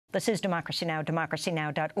This is Democracy Now!,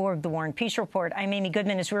 democracynow.org, The War and Peace Report. I'm Amy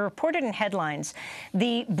Goodman. As we reported in headlines,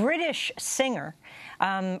 the British singer,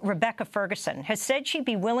 Rebecca Ferguson, has said she'd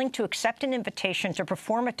be willing to accept an invitation to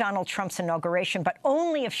perform at Donald Trump's inauguration, but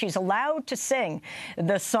only if she's allowed to sing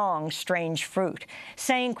the song Strange Fruit,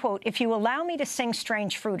 saying, quote, "If you allow me to sing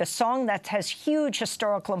Strange Fruit, a song that has huge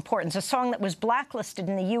historical importance, a song that was blacklisted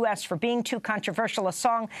in the U.S. for being too controversial, a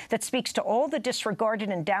song that speaks to all the disregarded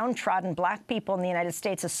and downtrodden black people in the United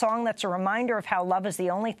States, a song that's a reminder of how love is the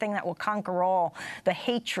only thing that will conquer all the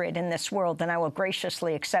hatred in this world, then I will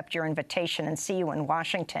graciously accept your invitation and see you in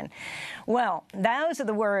Washington." Well, those are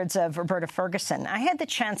the words of Roberta Ferguson. I had the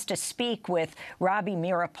chance to speak with Robbie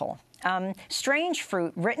Meeropol. Strange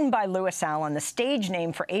Fruit, written by Lewis Allen, the stage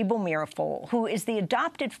name for Abel Meeropol, who is the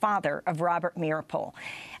adopted father of Robert Meeropol.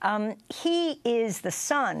 He is the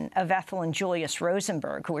son of Ethel and Julius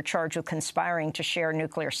Rosenberg, who were charged with conspiring to share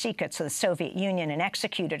nuclear secrets with the Soviet Union and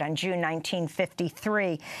executed on June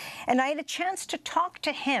 1953. And I had a chance to talk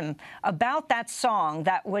to him about that song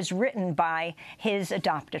that was written by his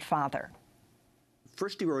adopted father.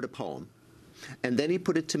 First, he wrote a poem, and then he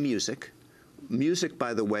put it to music. Music,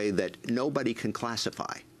 by the way, that nobody can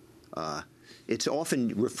classify. It's often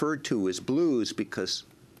referred to as blues because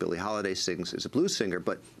Billie Holiday sings as a blues singer,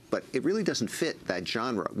 but it really doesn't fit that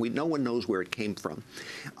genre. No one knows where it came from.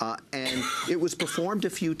 And it was performed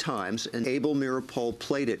a few times, and Abel Meeropol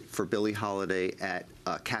played it for Billie Holiday at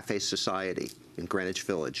Cafe Society in Greenwich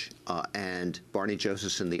Village. And Barney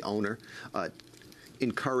Josephson, the owner,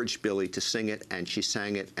 encouraged Billie to sing it, and she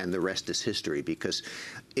sang it, and the rest is history because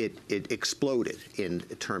it exploded in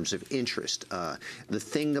terms of interest. The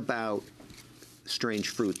thing about Strange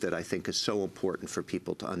Fruit that I think is so important for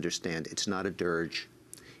people to understand, it's not a dirge,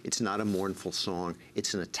 it's not a mournful song,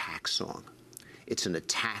 it's an attack song. It's an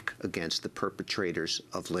attack against the perpetrators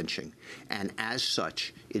of lynching. And as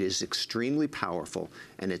such, it is extremely powerful,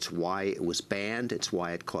 and it's why it was banned, it's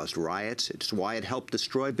why it caused riots, it's why it helped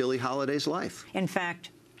destroy Billie Holiday's life. In fact,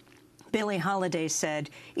 Billie Holiday said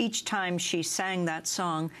each time she sang that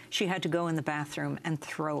song, she had to go in the bathroom and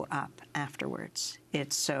throw up afterwards.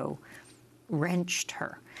 It so wrenched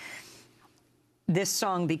her. This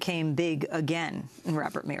song became big again in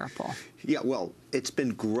Robert Meeropol. Yeah, well, it's been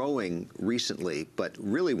growing recently, but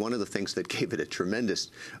really one of the things that gave it a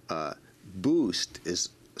tremendous boost is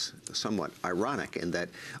somewhat ironic in that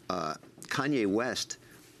Kanye West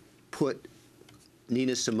put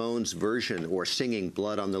Nina Simone's version or singing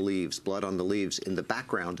Blood on the Leaves in the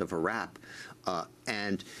background of a rap.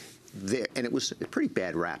 And it was a pretty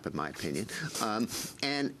bad rap, in my opinion.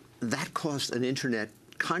 And that caused an internet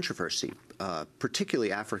controversy,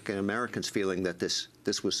 particularly African Americans feeling that this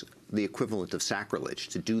was the equivalent of sacrilege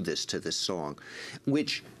to do this to this song,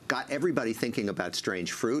 which got everybody thinking about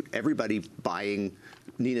Strange Fruit, everybody buying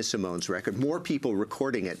Nina Simone's record, more people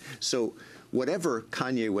recording it. So whatever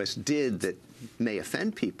Kanye West did that may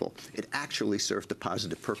offend people, it actually served a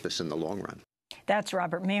positive purpose in the long run. That's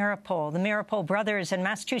Robert Meeropol. The Meeropol brothers and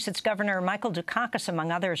Massachusetts Governor Michael Dukakis,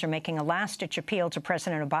 among others, are making a last-ditch appeal to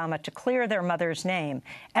President Obama to clear their mother's name,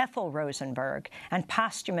 Ethel Rosenberg, and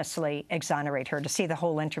posthumously exonerate her. To see the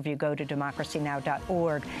whole interview, go to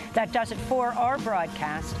democracynow.org. That does it for our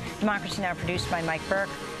broadcast. Democracy Now! Produced by Mike Burke,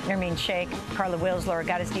 Nermeen Sheikh, Carla Wills, Laura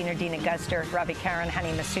Gaddis, Dina Guster, Ravi Karan,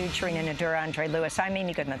 Hani Masood, Sharina Nadura, Andre Lewis. I'm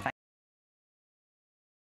Amy Goodman. Thanks.